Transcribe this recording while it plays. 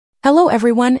Hello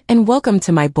everyone and welcome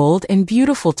to my Bold and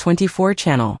Beautiful 24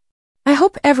 channel. I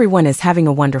hope everyone is having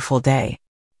a wonderful day.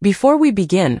 Before we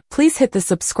begin, please hit the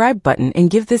subscribe button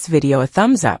and give this video a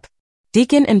thumbs up.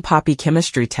 Deacon and Poppy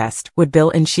chemistry test, would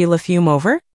Bill and Sheila fume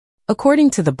over?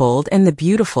 According to the Bold and the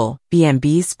Beautiful,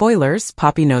 B&B spoilers,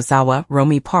 Poppy Nozawa,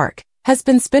 Romy Park, has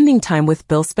been spending time with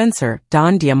Bill Spencer,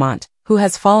 Don Diamont, who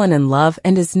has fallen in love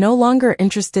and is no longer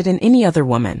interested in any other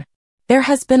woman. There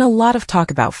has been a lot of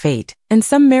talk about fate, and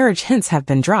some marriage hints have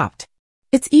been dropped.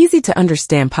 It's easy to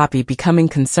understand Poppy becoming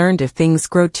concerned if things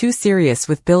grow too serious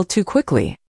with Bill too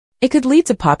quickly. It could lead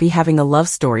to Poppy having a love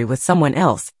story with someone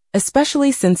else,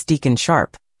 especially since Deacon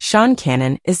Sharp, Sean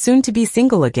Cannon, is soon to be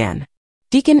single again.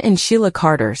 Deacon and Sheila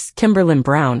Carter's, Kimberlyn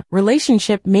Brown,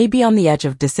 relationship may be on the edge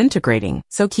of disintegrating,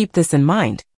 so keep this in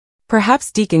mind.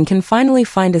 Perhaps Deacon can finally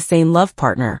find a sane love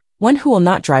partner, one who will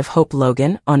not drive Hope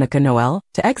Logan, Annika Noel,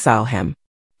 to exile him.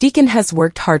 Deacon has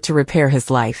worked hard to repair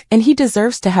his life, and he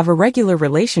deserves to have a regular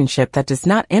relationship that does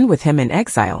not end with him in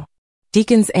exile.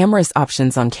 Deacon's amorous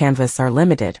options on Canvas are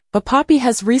limited, but Poppy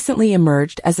has recently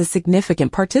emerged as a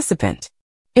significant participant.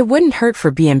 It wouldn't hurt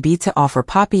for B&B to offer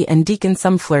Poppy and Deacon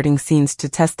some flirting scenes to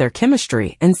test their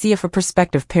chemistry and see if a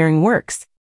prospective pairing works.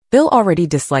 Bill already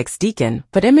dislikes Deacon,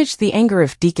 but imagine the anger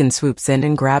if Deacon swoops in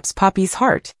and grabs Poppy's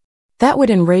heart. That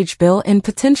would enrage Bill and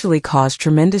potentially cause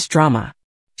tremendous drama.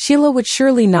 Sheila would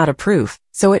surely not approve,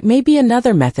 so it may be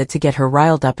another method to get her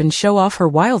riled up and show off her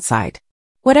wild side.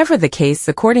 Whatever the case,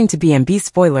 according to B&B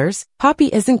spoilers, Poppy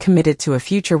isn't committed to a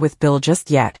future with Bill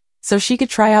just yet, so she could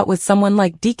try out with someone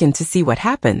like Deacon to see what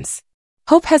happens.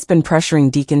 Hope has been pressuring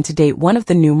Deacon to date one of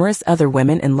the numerous other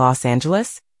women in Los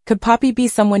Angeles. Could Poppy be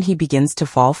someone he begins to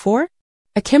fall for?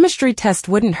 A chemistry test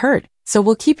wouldn't hurt, so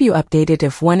we'll keep you updated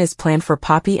if one is planned for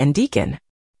Poppy and Deacon.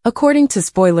 According to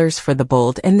spoilers for The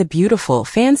Bold and the Beautiful,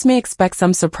 fans may expect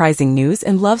some surprising news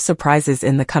and love surprises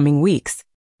in the coming weeks.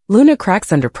 Luna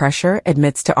cracks under pressure,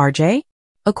 admits to RJ.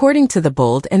 According to The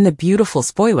Bold and the Beautiful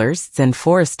spoilers, Zen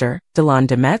Forrester, Delon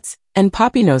Demetz, and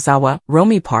Poppy Nozawa,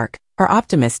 Romy Park, are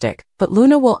optimistic, but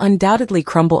Luna will undoubtedly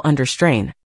crumble under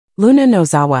strain. Luna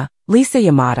Nozawa, Lisa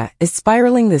Yamada, is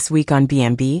spiraling this week on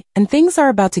B&B, and things are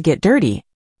about to get dirty.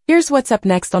 Here's what's up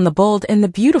next on The Bold and the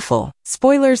Beautiful.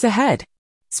 Spoilers ahead.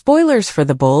 Spoilers for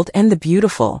The Bold and the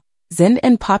Beautiful. Zen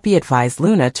and Poppy advise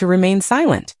Luna to remain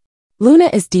silent. Luna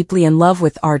is deeply in love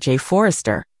with RJ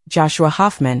Forrester, Joshua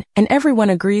Hoffman, and everyone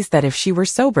agrees that if she were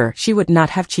sober, she would not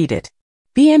have cheated.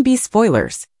 B&B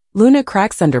spoilers. Luna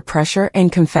cracks under pressure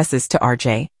and confesses to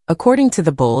RJ. According to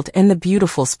The Bold and the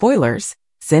Beautiful spoilers,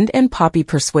 Zen and Poppy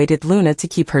persuaded Luna to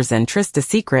keep her Zen tryst a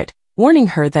secret, warning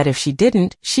her that if she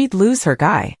didn't, she'd lose her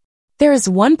guy. There is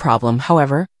one problem,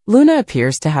 however. Luna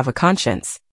appears to have a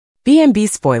conscience. B&B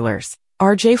spoilers.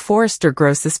 RJ Forrester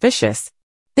grows suspicious.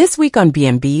 This week on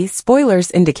B&B, spoilers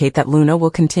indicate that Luna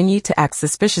will continue to act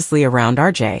suspiciously around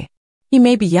RJ. He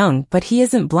may be young, but he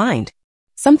isn't blind.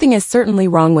 Something is certainly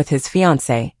wrong with his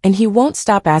fiancée, and he won't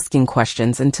stop asking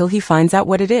questions until he finds out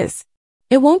what it is.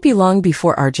 It won't be long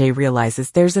before RJ realizes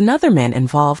there's another man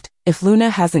involved. If Luna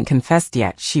hasn't confessed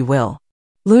yet, she will.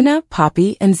 Luna,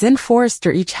 Poppy, and Zen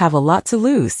Forrester each have a lot to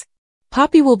lose.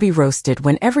 Poppy will be roasted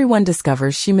when everyone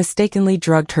discovers she mistakenly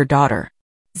drugged her daughter.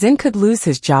 Zen could lose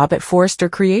his job at Forrester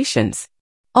Creations.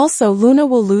 Also, Luna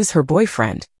will lose her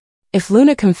boyfriend. If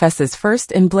Luna confesses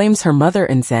first and blames her mother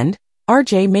and Zen,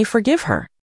 RJ may forgive her.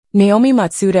 Naomi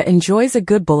Matsuda enjoys a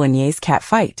good Bolognese cat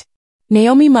fight.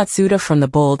 Naomi Matsuda from The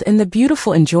Bold and the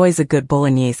Beautiful enjoys a good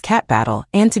Bolognese cat battle,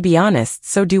 and to be honest,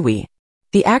 so do we.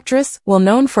 The actress, well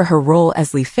known for her role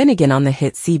as Lee Finnegan on the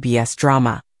hit CBS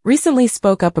drama, recently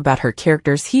spoke up about her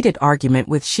character's heated argument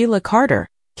with Sheila Carter,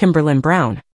 Kimberlyn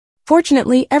Brown.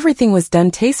 Fortunately, everything was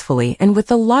done tastefully and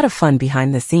with a lot of fun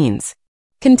behind the scenes.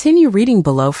 Continue reading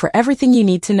below for everything you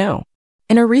need to know.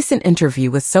 In a recent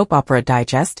interview with Soap Opera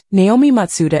Digest, Naomi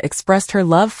Matsuda expressed her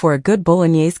love for a good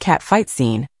Bolognese cat fight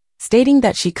scene, stating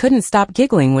that she couldn't stop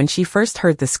giggling when she first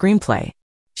heard the screenplay.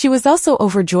 She was also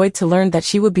overjoyed to learn that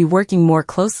she would be working more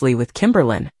closely with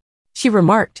Kimberlyn. She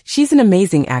remarked, "She's an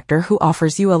amazing actor who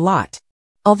offers you a lot.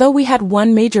 Although we had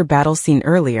one major battle scene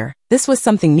earlier, this was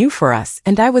something new for us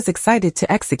and I was excited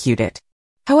to execute it."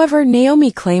 However,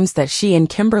 Naomi claims that she and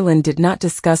Kimberlyn did not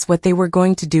discuss what they were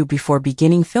going to do before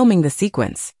beginning filming the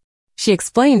sequence. She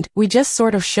explained, "We just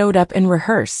sort of showed up and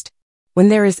rehearsed. When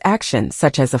there is action,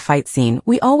 such as a fight scene,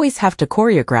 we always have to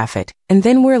choreograph it, and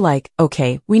then we're like,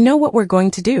 okay, we know what we're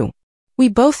going to do." We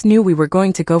both knew we were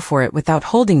going to go for it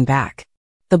without holding back.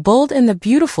 The Bold and the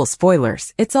Beautiful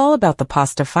spoilers, it's all about the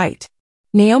pasta fight.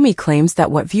 Naomi claims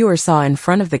that what viewers saw in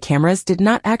front of the cameras did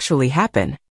not actually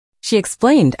happen. She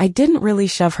explained, "I didn't really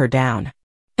shove her down.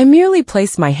 I merely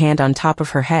placed my hand on top of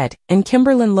her head, and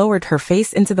Kimberlyn lowered her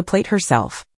face into the plate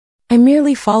herself. I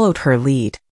merely followed her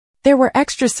lead. There were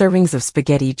extra servings of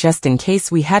spaghetti just in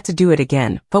case we had to do it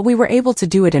again, but we were able to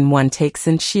do it in one take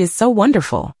since she is so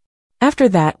wonderful. After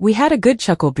that, we had a good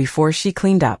chuckle before she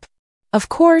cleaned up. Of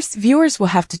course, viewers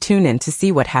will have to tune in to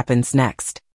see what happens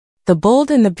next. The Bold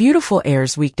and the Beautiful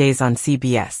airs weekdays on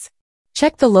CBS.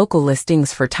 Check the local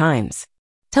listings for times.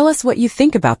 Tell us what you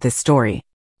think about this story.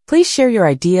 Please share your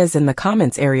ideas in the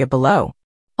comments area below.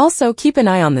 Also, keep an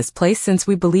eye on this place since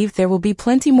we believe there will be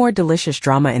plenty more delicious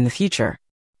drama in the future.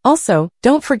 Also,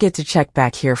 don't forget to check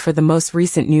back here for the most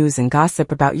recent news and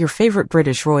gossip about your favorite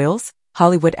British royals,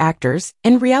 Hollywood actors,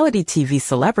 and reality TV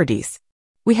celebrities.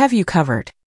 We have you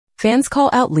covered. Fans call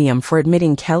out Liam for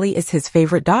admitting Kelly is his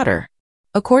favorite daughter.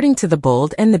 According to The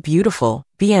Bold and the Beautiful,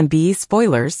 B&B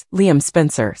spoilers, Liam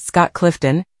Spencer, Scott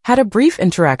Clifton, had a brief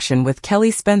interaction with Kelly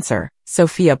Spencer,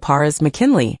 Sophia Paras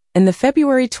McKinley, in the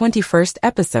February 21st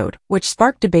episode, which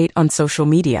sparked debate on social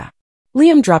media.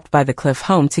 Liam dropped by the Cliff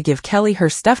home to give Kelly her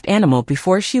stuffed animal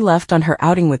before she left on her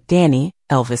outing with Danny,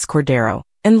 Elvis Cordero,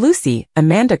 and Lucy,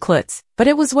 Amanda Klutz, but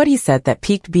it was what he said that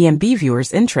piqued B&B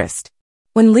viewers' interest.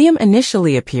 When Liam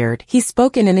initially appeared, he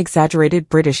spoke in an exaggerated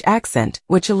British accent,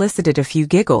 which elicited a few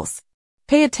giggles.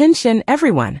 Pay attention,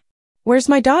 everyone. Where's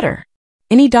my daughter?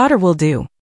 Any daughter will do.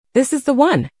 This is the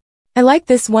one. I like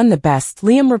this one the best,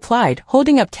 Liam replied,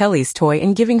 holding up Kelly's toy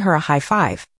and giving her a high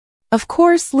five. Of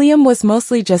course, Liam was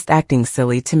mostly just acting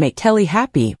silly to make Kelly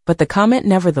happy, but the comment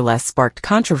nevertheless sparked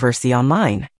controversy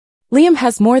online. Liam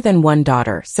has more than one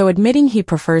daughter, so admitting he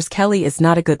prefers Kelly is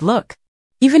not a good look.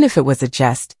 Even if it was a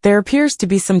jest, there appears to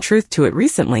be some truth to it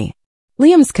recently.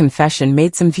 Liam's confession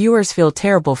made some viewers feel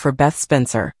terrible for Beth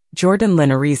Spencer, Jordan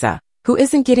Lenariza, who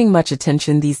isn't getting much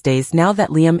attention these days now that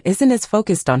Liam isn't as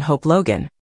focused on Hope Logan.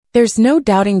 There's no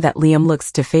doubting that Liam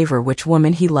looks to favor which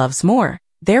woman he loves more.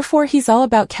 Therefore, he's all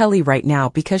about Kelly right now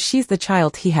because she's the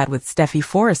child he had with Steffi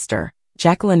Forrester,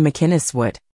 Jacqueline McInnes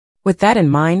Wood. With that in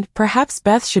mind, perhaps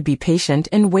Beth should be patient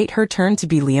and wait her turn to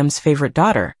be Liam's favorite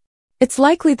daughter. It's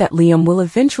likely that Liam will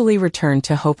eventually return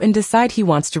to Hope and decide he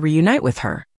wants to reunite with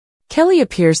her. Kelly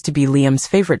appears to be Liam's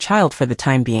favorite child for the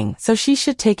time being, so she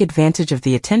should take advantage of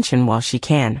the attention while she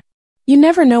can. You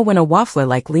never know when a waffler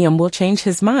like Liam will change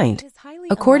his mind.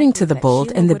 According to The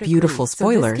Bold and the Beautiful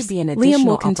spoilers, Liam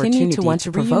will continue to want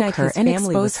to provoke her and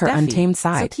expose her untamed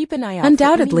side.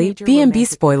 Undoubtedly, B&B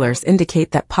spoilers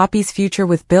indicate that Poppy's future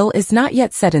with Bill is not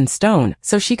yet set in stone,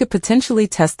 so she could potentially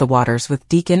test the waters with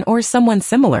Deacon or someone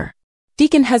similar.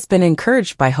 Deacon has been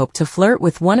encouraged by Hope to flirt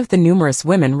with one of the numerous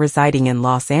women residing in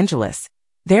Los Angeles.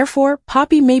 Therefore,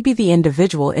 Poppy may be the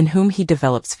individual in whom he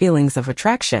develops feelings of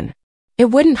attraction. It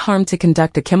wouldn't harm to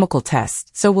conduct a chemical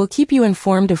test, so we'll keep you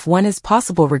informed if one is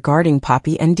possible regarding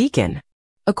Poppy and Deacon.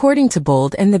 According to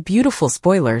Bold and the Beautiful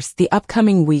spoilers, the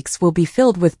upcoming weeks will be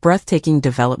filled with breathtaking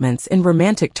developments in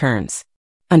romantic turns.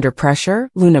 Under pressure,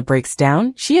 Luna breaks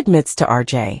down, she admits to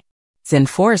RJ. Zen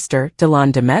Forrester,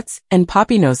 Delon Demetz, and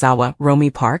Poppy Nozawa, Romy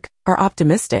Park, are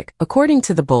optimistic, according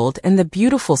to The Bold and the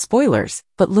Beautiful spoilers,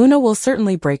 but Luna will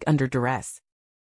certainly break under duress.